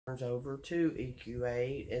over to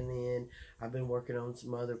EQ8, and then I've been working on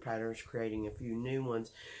some other patterns, creating a few new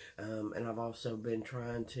ones, and I've also been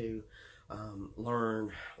trying to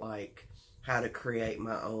learn like how to create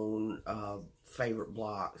my own favorite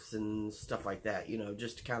blocks and stuff like that, you know,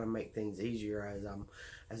 just to kind of make things easier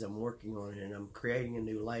as I'm working on it. And I'm creating a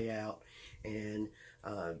new layout and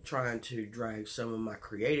trying to drag some of my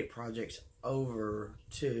creative projects over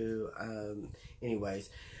to anyways.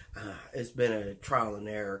 It's been a trial and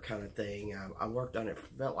error kind of thing. I worked on it,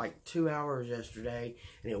 felt like 2 hours yesterday,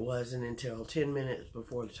 and it wasn't until 10 minutes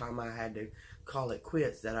before the time I had to call it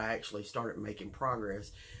quits that I actually started making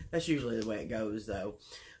progress. That's usually the way it goes, though.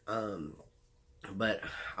 But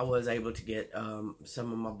I was able to get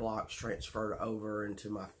some of my blocks transferred over into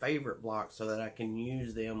my favorite blocks so that I can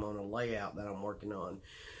use them on a layout that I'm working on.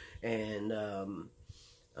 And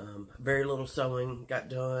very little sewing got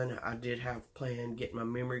done. I did have planned getting my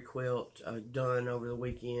memory quilt done over the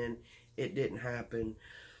weekend. It didn't happen.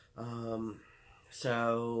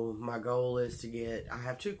 So my goal is to get, I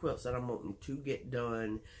have 2 quilts that I'm wanting to get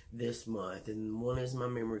done this month, and one is my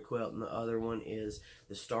memory quilt and the other one is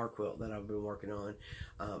the star quilt that I've been working on.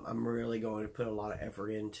 I'm really going to put a lot of effort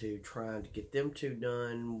into trying to get them 2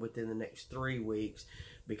 done within the next 3 weeks,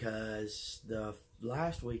 because the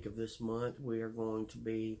last week of this month we are going to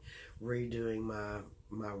be redoing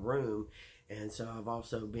my room, and so I've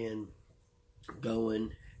also been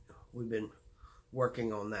we've been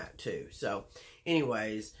working on that too. So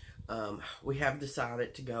anyways, we have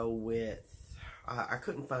decided to go with, I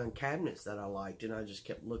couldn't find cabinets that I liked, and I just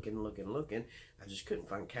kept looking. I just couldn't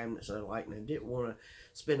find cabinets that I liked, and I didn't want to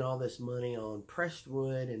spend all this money on pressed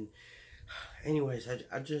wood. And anyways,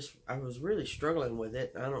 I was really struggling with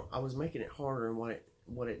it. I was making it harder than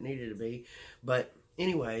what it needed to be. But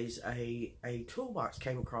anyways, a toolbox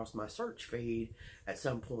came across my search feed at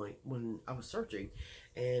some point when I was searching,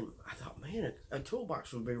 and I thought, man, a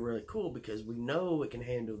toolbox would be really cool because we know it can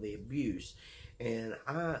handle the abuse. And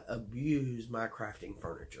I abuse my crafting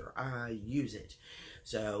furniture. I use it.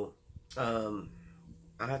 So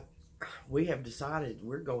we have decided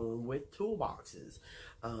we're going with toolboxes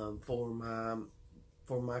for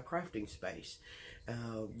my crafting space.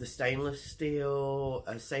 The stainless steel,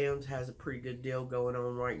 Sam's has a pretty good deal going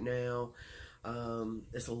on right now.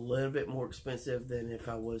 It's a little bit more expensive than if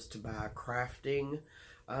I was to buy crafting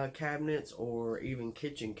cabinets or even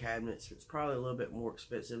kitchen cabinets. It's probably a little bit more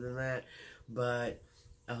expensive than that, but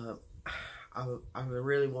I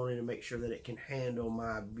really wanted to make sure that it can handle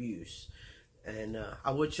my abuse. And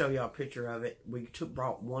I would show y'all a picture of it. We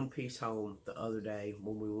brought one piece home the other day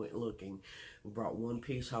when we went looking. We brought one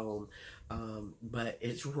piece home, but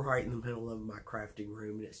it's right in the middle of my crafting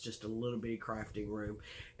room, and it's just a little bitty crafting room,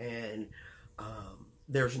 and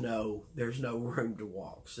there's no room to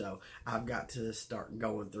walk. So I've got to start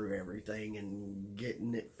going through everything and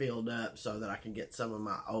getting it filled up so that I can get some of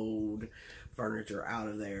my old furniture out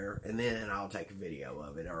of there, and then I'll take a video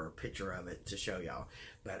of it or a picture of it to show y'all.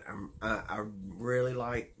 But I really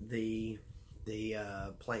like the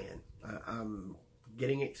plan. I'm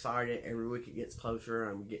getting excited. Every week it gets closer.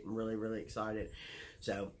 I'm getting really excited.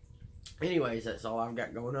 So anyways, that's all I've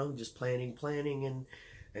got going on. Just planning,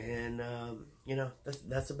 and you know,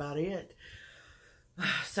 that's about it.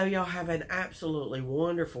 So y'all have an absolutely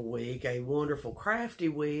wonderful week, a wonderful crafty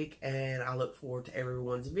week, and I look forward to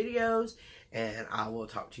everyone's videos, and I will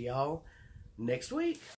talk to y'all next week.